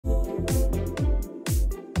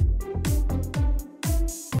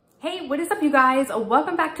Hey, what is up you guys?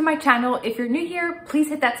 Welcome back to my channel. If you're new here, please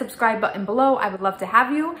hit that subscribe button below. I would love to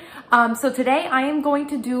have you. So today I am going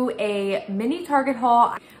to do a mini Target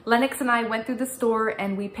haul. Lennix and I went through the store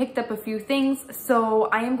and we picked up a few things. So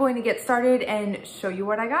I am going to get started and show you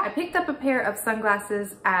what I got. I picked up a pair of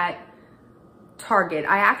sunglasses at Target.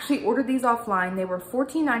 I actually ordered these offline. They were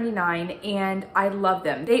 $14.99 and I love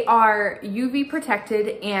them. They are UV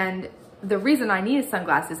protected, and the reason I needed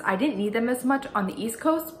sunglasses, I didn't need them as much on the East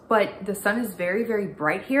Coast, but the sun is very, very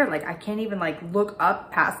bright here. Like I can't even like look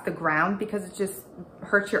up past the ground because it just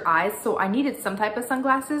hurts your eyes. So I needed some type of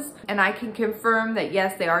sunglasses, and I can confirm that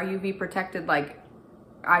yes, they are UV protected. Like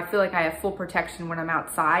I feel like I have full protection when I'm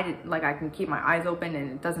outside. Like I can keep my eyes open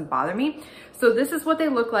and it doesn't bother me. So this is what they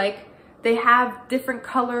look like. They have different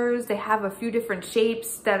colors. They have a few different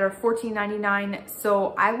shapes that are $14.99.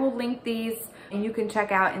 So I will link these and you can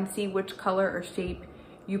check out and see which color or shape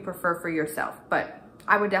you prefer for yourself. But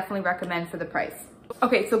I would definitely recommend for the price.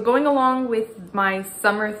 Okay, so going along with my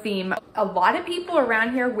summer theme, a lot of people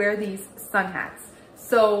around here wear these sun hats.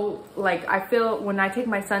 So like I feel when I take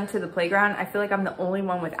my son to the playground, I feel like I'm the only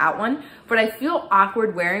one without one, but I feel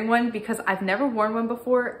awkward wearing one because I've never worn one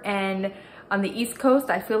before, and on the East Coast,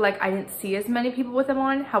 I feel like I didn't see as many people with them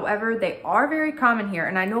on. However, they are very common here,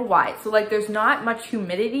 and I know why. So like there's not much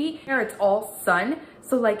humidity here, it's all sun.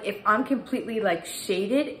 So like if I'm completely like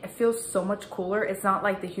shaded, it feels so much cooler. It's not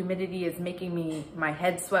like the humidity is making my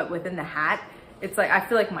head sweat within the hat. It's like, I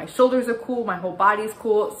feel like my shoulders are cool, my whole body's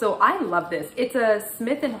cool. So I love this. It's a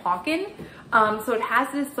Smith & Hawken. So it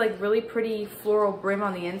has this like really pretty floral brim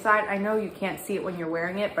on the inside. I know you can't see it when you're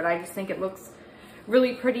wearing it, but I just think it looks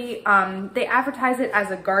really pretty. They advertise it as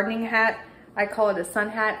a gardening hat. I call it a sun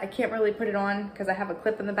hat. I can't really put it on because I have a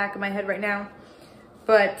clip in the back of my head right now,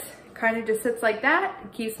 but kind of just sits like that.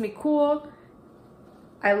 It keeps me cool.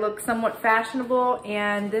 I look somewhat fashionable,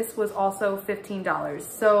 and this was also $15.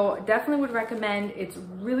 So definitely would recommend. It's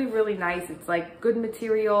really, really nice. It's like good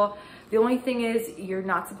material. The only thing is you're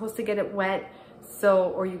not supposed to get it wet,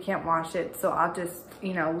 or you can't wash it. So I'll just,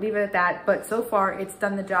 you know, leave it at that. But so far it's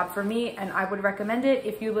done the job for me, and I would recommend it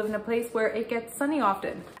if you live in a place where it gets sunny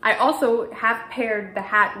often. I also have paired the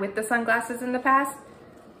hat with the sunglasses in the past.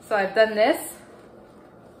 So I've done this,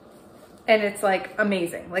 and it's like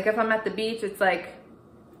amazing. Like if I'm at the beach, it's like,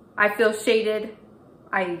 I feel shaded.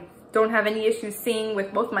 I don't have any issues seeing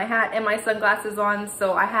with both my hat and my sunglasses on,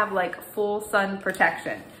 so I have like full sun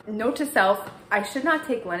protection. Note to self, I should not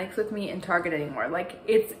take Lennix with me in Target anymore. Like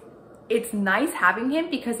it's nice having him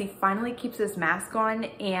because he finally keeps his mask on,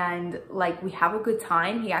 and like we have a good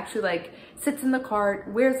time. He actually like sits in the cart,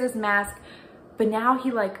 wears his mask, but now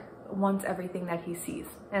he like wants everything that he sees.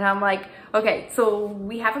 And I'm like, okay, so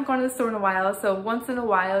we haven't gone to the store in a while, so once in a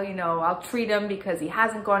while, you know, I'll treat him because he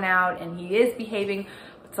hasn't gone out and he is behaving.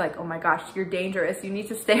 It's like, oh my gosh, you're dangerous, you need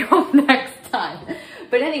to stay home next time.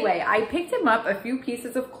 But anyway, I picked him up a few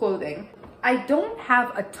pieces of clothing. I don't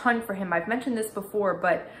have a ton for him. I've mentioned this before,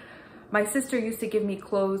 but my sister used to give me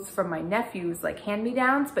clothes from my nephews, like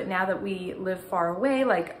hand-me-downs, but now that we live far away,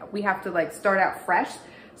 like we have to like start out fresh.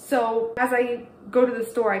 So as I go to the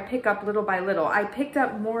store, I pick up little by little. I picked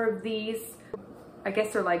up more of these, I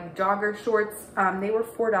guess they're like jogger shorts. They were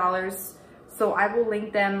 $4. So I will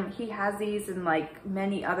link them. He has these in like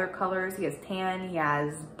many other colors. He has tan, he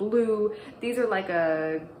has blue. These are like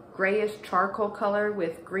a grayish charcoal color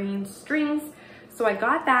with green strings. So I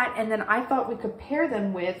got that, and then I thought we could pair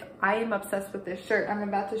them with, I am obsessed with this shirt I'm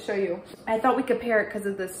about to show you. I thought we could pair it because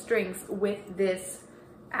of the strings with this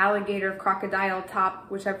alligator crocodile top,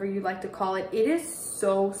 whichever you like to call it. It is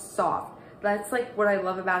so soft. That's like what I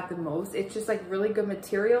love about it the most. It's just like really good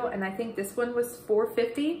material, and I think this one was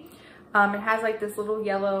 $4.50. It has like this little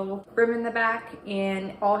yellow brim in the back,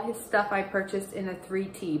 and all his stuff I purchased in a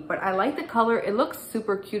 3T, but I like the color. It looks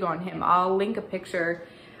super cute on him. I'll link a picture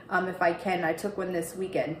if I can. I took one this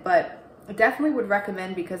weekend, but I definitely would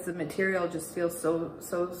recommend because the material just feels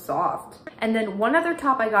so soft. And then one other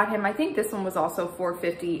top I got him, I think this one was also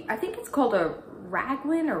 $4.50. I think it's called a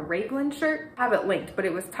Raglan shirt. I have it linked, but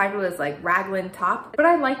it was titled as like Raglan top. But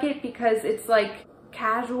I like it because it's like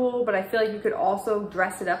casual, but I feel like you could also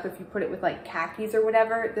dress it up if you put it with like khakis or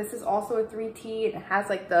whatever. This is also a 3T, and it has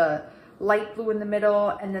like the light blue in the middle,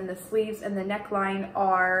 and then the sleeves and the neckline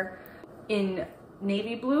are in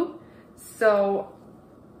navy blue. So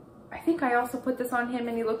I think I also put this on him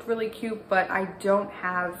and he looked really cute, but I don't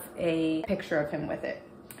have a picture of him with it.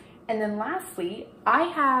 And then lastly, I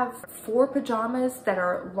have 4 pajamas that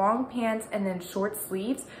are long pants and then short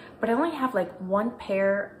sleeves, but I only have like one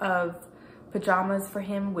pair of pajamas for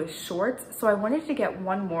him with shorts. So I wanted to get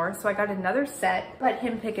one more. So I got another set, let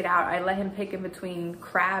him pick it out. I let him pick in between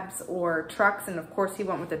crabs or trucks. And of course he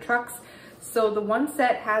went with the trucks. So the one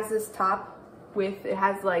set has this top with, it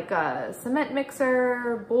has like a cement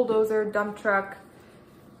mixer, bulldozer, dump truck,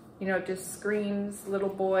 you know, just screams little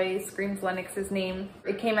boy, screams Lennix's name.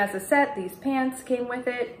 It came as a set. These pants came with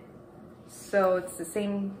it. So it's the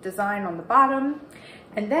same design on the bottom.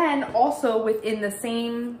 And then also within the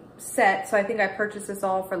same set, so I think I purchased this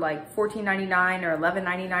all for like $14.99 or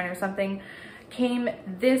 $11.99 or something, came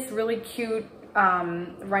this really cute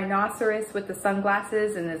rhinoceros with the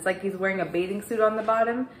sunglasses, and it's like he's wearing a bathing suit on the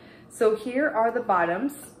bottom. So here are the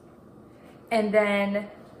bottoms. And then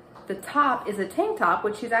the top is a tank top,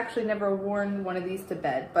 which he's actually never worn one of these to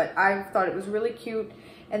bed, but I thought it was really cute.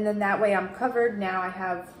 And then that way I'm covered. Now I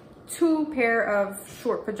have 2 pair of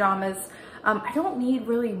short pajamas. I don't need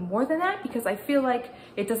really more than that because I feel like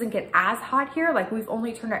it doesn't get as hot here. Like we've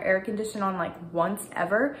only turned our air conditioner on like once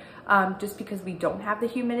ever, just because we don't have the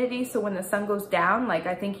humidity. So when the sun goes down, like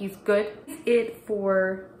I think he's good. It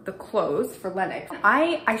for the clothes for Lennix.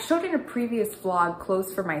 I showed in a previous vlog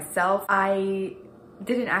clothes for myself. I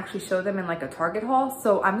didn't actually show them in like a Target haul.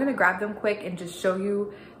 So I'm gonna grab them quick and just show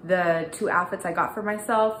you the 2 outfits I got for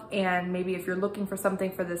myself, and maybe if you're looking for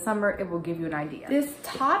something for the summer, it will give you an idea. This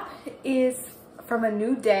top is from A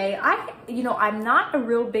New Day. I'm not a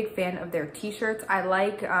real big fan of their t-shirts. I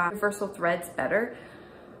like Universal Threads better,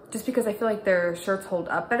 just because I feel like their shirts hold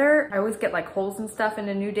up better. I always get like holes and stuff in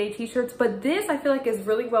A New Day t-shirts, but this I feel like is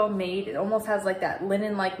really well made. It almost has like that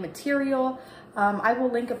linen-like material. I will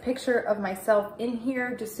link a picture of myself in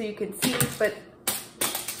here just so you can see, but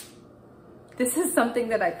this is something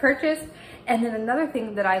that I purchased. And then another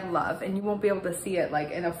thing that I love, and you won't be able to see it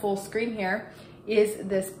like in a full screen here, is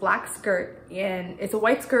this black skirt. And it's a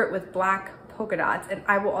white skirt with black polka dots. And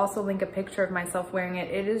I will also link a picture of myself wearing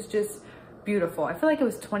it. It is just beautiful. I feel like it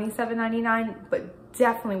was $27.99, but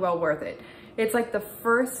definitely well worth it. It's like the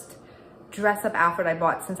first dress up outfit I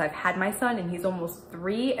bought since I've had my son, and he's almost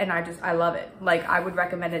 3, and I love it. Like I would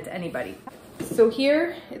recommend it to anybody. So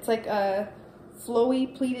here it's like a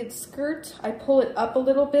flowy pleated skirt. I pull it up a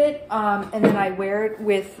little bit, and then I wear it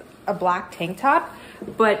with a black tank top,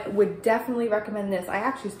 but would definitely recommend this. I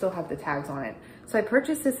actually still have the tags on it. So I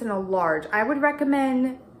purchased this in a large. I would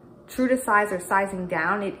recommend true to size or sizing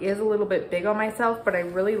down. It is a little bit big on myself, but I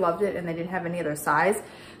really loved it and they didn't have any other size.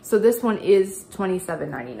 So this one is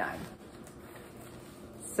 $27.99.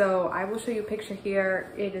 So I will show you a picture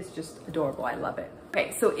here. It is just adorable. I love it.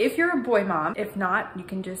 Okay, so if you're a boy mom, if not, you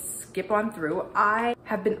can just skip on through. I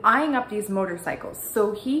have been eyeing up these motorcycles.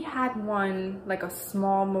 So he had one, like a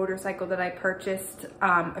small motorcycle that I purchased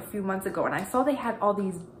a few months ago, and I saw they had all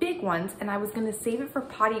these big ones, and I was gonna save it for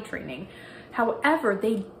potty training. However,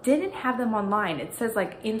 they didn't have them online. It says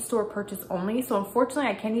like in-store purchase only. So unfortunately,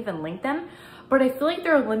 I can't even link them. But I feel like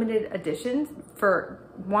they're limited editions, for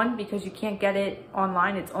 1, because you can't get it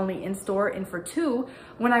online, it's only in store, and for 2,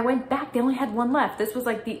 when I went back, they only had 1 left. This was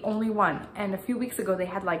like the only one, and a few weeks ago they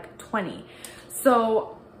had like 20.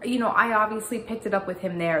 So, you know, I obviously picked it up with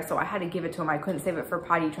him there, so I had to give it to him. I couldn't save it for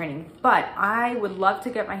potty training, but I would love to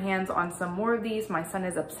get my hands on some more of these. My son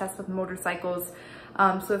is obsessed with motorcycles.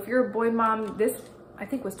 So if you're a boy mom, this I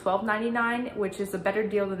think was $12.99, which is a better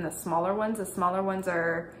deal than the smaller ones. The smaller ones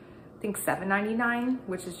are, I think, $7.99,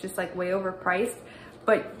 which is just like way overpriced.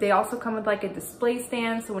 But they also come with like a display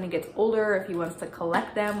stand, so when he gets older, if he wants to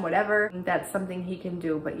collect them, whatever, that's something he can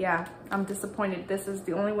do. But yeah, I'm disappointed. This is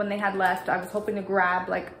the only one they had left. I was hoping to grab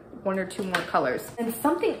like 1 or 2 more colors. And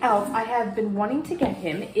something else I have been wanting to get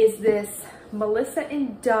him is this Melissa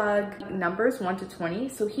and Doug numbers 1 to 20.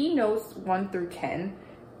 So he knows 1 through 10,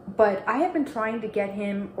 but I have been trying to get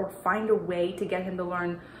him, or find a way to get him to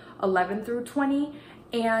learn 11 through 20.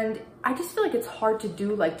 And I just feel like it's hard to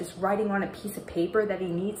do, like just writing on a piece of paper, that he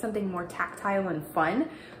needs something more tactile and fun.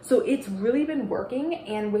 So it's really been working,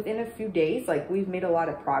 and within a few days, like we've made a lot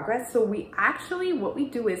of progress. So we actually, what we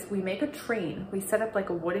do is we make a train. We set up like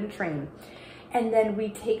a wooden train, and then we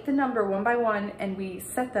take the number 1 by 1 and we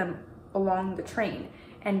set them along the train,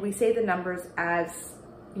 and we say the numbers as,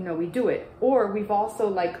 you know, we do it. Or we've also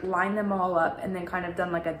like lined them all up and then kind of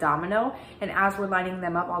done like a domino, and as we're lining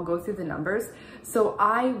them up, I'll go through the numbers. So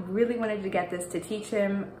I really wanted to get this to teach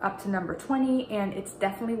him up to number 20, and it's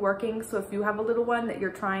definitely working. So if you have a little one that you're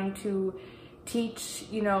trying to teach,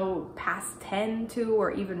 you know, past 10 to,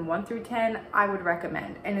 or even 1 through 10, I would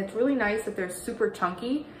recommend. And it's really nice that they're super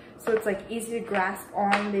chunky, so it's like easy to grasp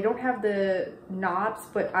on. They don't have the knobs,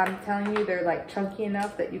 but I'm telling you, they're like chunky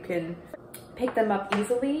enough that you can pick them up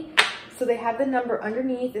easily. So they have the number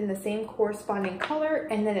underneath in the same corresponding color,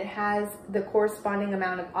 and then it has the corresponding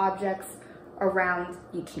amount of objects around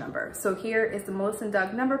each number. So here is the Melissa and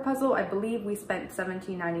Doug number puzzle. I believe we spent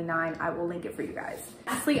 $17.99. I will link it for you guys.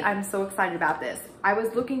 Lastly, I'm so excited about this. I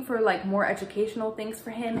was looking for like more educational things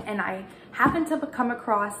for him, and I happened to come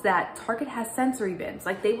across that Target has sensory bins.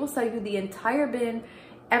 Like they will sell you the entire bin,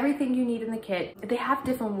 everything you need in the kit. They have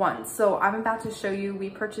different ones. So I'm about to show you, we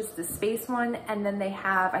purchased the space one, and then they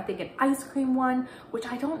have, I think, an ice cream one, which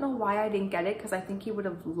I don't know why I didn't get it because I think he would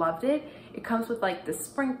have loved it. It comes with like the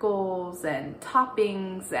sprinkles and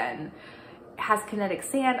toppings and has kinetic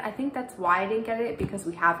sand. I think that's why I didn't get it, because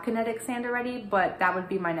we have kinetic sand already, but that would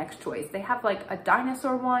be my next choice. They have like a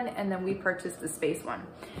dinosaur one, and then we purchased the space one.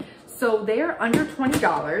 So they're under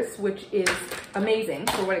 $20, which is amazing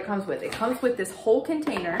for what it comes with. It comes with this whole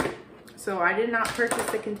container. So I did not purchase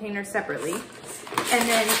the container separately. And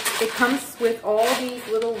then it comes with all these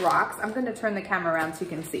little rocks. I'm gonna turn the camera around so you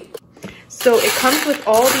can see. So it comes with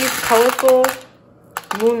all these colorful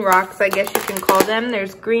moon rocks, I guess you can call them.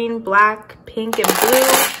 There's green, black, pink, and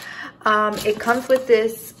blue. It comes with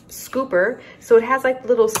this scooper, so it has like a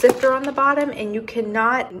little sifter on the bottom, and you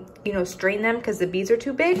cannot, you know, strain them because the beads are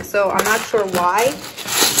too big. So I'm not sure why,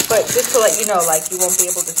 but just to let you know, like you won't be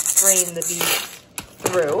able to strain the beads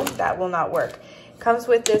through. That will not work. It comes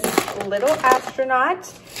with this little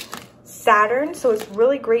astronaut Saturn, so it's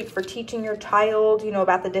really great for teaching your child, you know,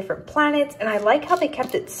 about the different planets. And I like how they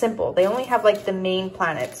kept it simple. They only have like the main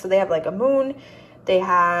planets. So they have like a moon, they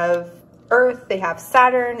have Earth, they have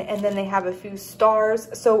Saturn, and then they have a few stars.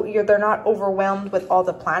 So they're not overwhelmed with all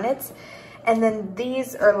the planets. And then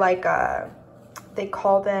these are like, they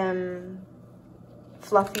call them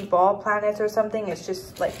fluffy ball planets or something. It's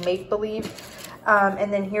just like make-believe.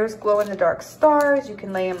 And then here's glow-in-the-dark stars. You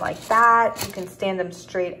can lay them like that. You can stand them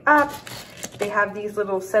straight up. They have these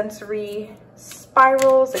little sensory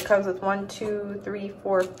spirals. It comes with 1, 2, 3,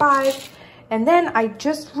 4, 5. And then I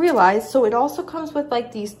just realized, so it also comes with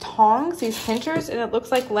like these tongs, these pinchers, and it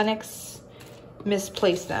looks like Lennix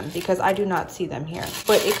misplaced them because I do not see them here.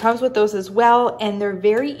 But it comes with those as well, and they're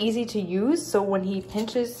very easy to use. So when he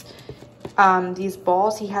pinches these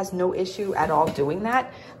balls, he has no issue at all doing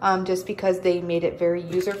that, just because they made it very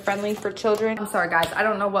user-friendly for children. I'm sorry guys, I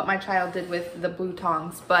don't know what my child did with the blue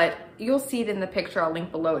tongs, but you'll see it in the picture I'll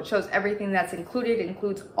link below. It shows everything that's included. It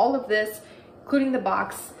includes all of this, including the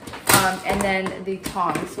box, and then the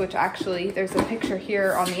tongs, which actually there's a picture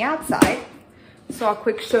here on the outside. So I'll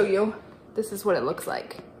quick show you. This is what it looks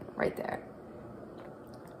like right there.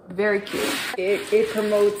 Very cute. It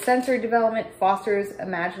promotes sensory development, fosters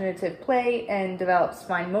imaginative play, and develops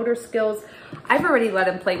fine motor skills. I've already let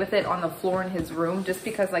him play with it on the floor in his room just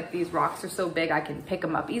because like these rocks are so big I can pick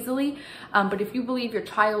them up easily. But if you believe your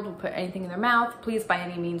child will put anything in their mouth, please by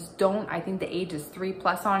any means don't. I think the age is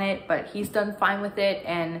 3+ on it, but he's done fine with it,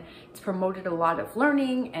 and it's promoted a lot of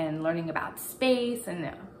learning and learning about space,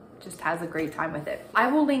 and just has a great time with it.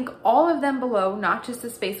 I will link all of them below, not just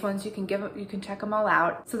the space ones. You can check them all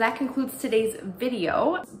out. So that concludes today's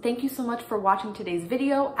video. Thank you so much for watching today's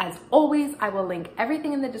video. As always, I will link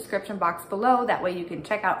everything in the description box below. That way you can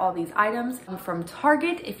check out all these items from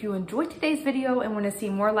Target. If you enjoyed today's video and want to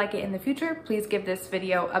see more like it in the future, please give this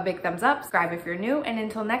video a big thumbs up. Subscribe if you're new, and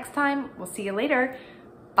until next time, we'll see you later.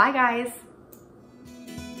 Bye guys.